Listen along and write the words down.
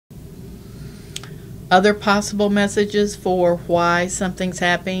Other possible messages for why something's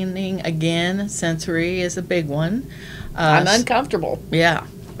happening, again, sensory is a big one. I'm uncomfortable. Yeah,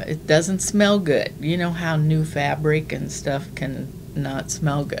 it doesn't smell good. You know how new fabric and stuff can not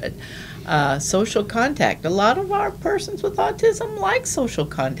smell good. Social contact. A lot of our persons with autism like social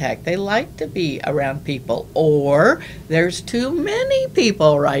contact. They like to be around people. Or there's too many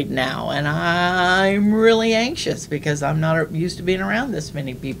people right now, and I'm really anxious because I'm not used to being around this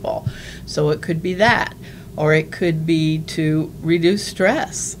many people. So it could be that. Or it could be to reduce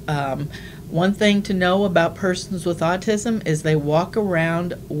stress. One thing to know about persons with autism is they walk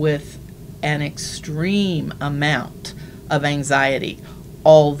around with an extreme amount of anxiety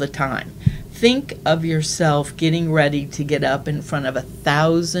all the time. Think of yourself getting ready to get up in front of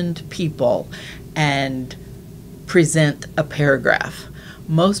 1,000 people and present a paragraph.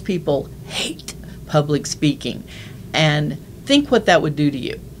 Most people hate public speaking. And think what that would do to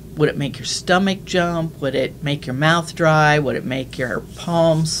you. Would it make your stomach jump? Would it make your mouth dry? Would it make your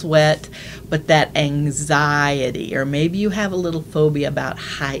palms sweat? But that anxiety, or maybe you have a little phobia about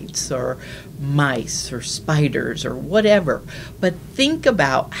heights or mice or spiders or whatever. But think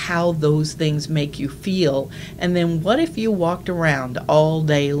about how those things make you feel. And then what if you walked around all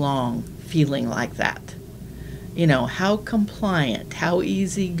day long feeling like that? You know, how compliant, how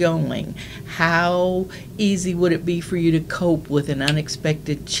easygoing, how easy would it be for you to cope with an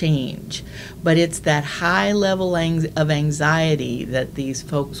unexpected change? But it's that high level of anxiety that these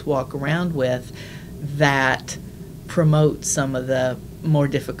folks walk around with that promotes some of the more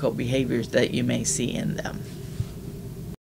difficult behaviors that you may see in them.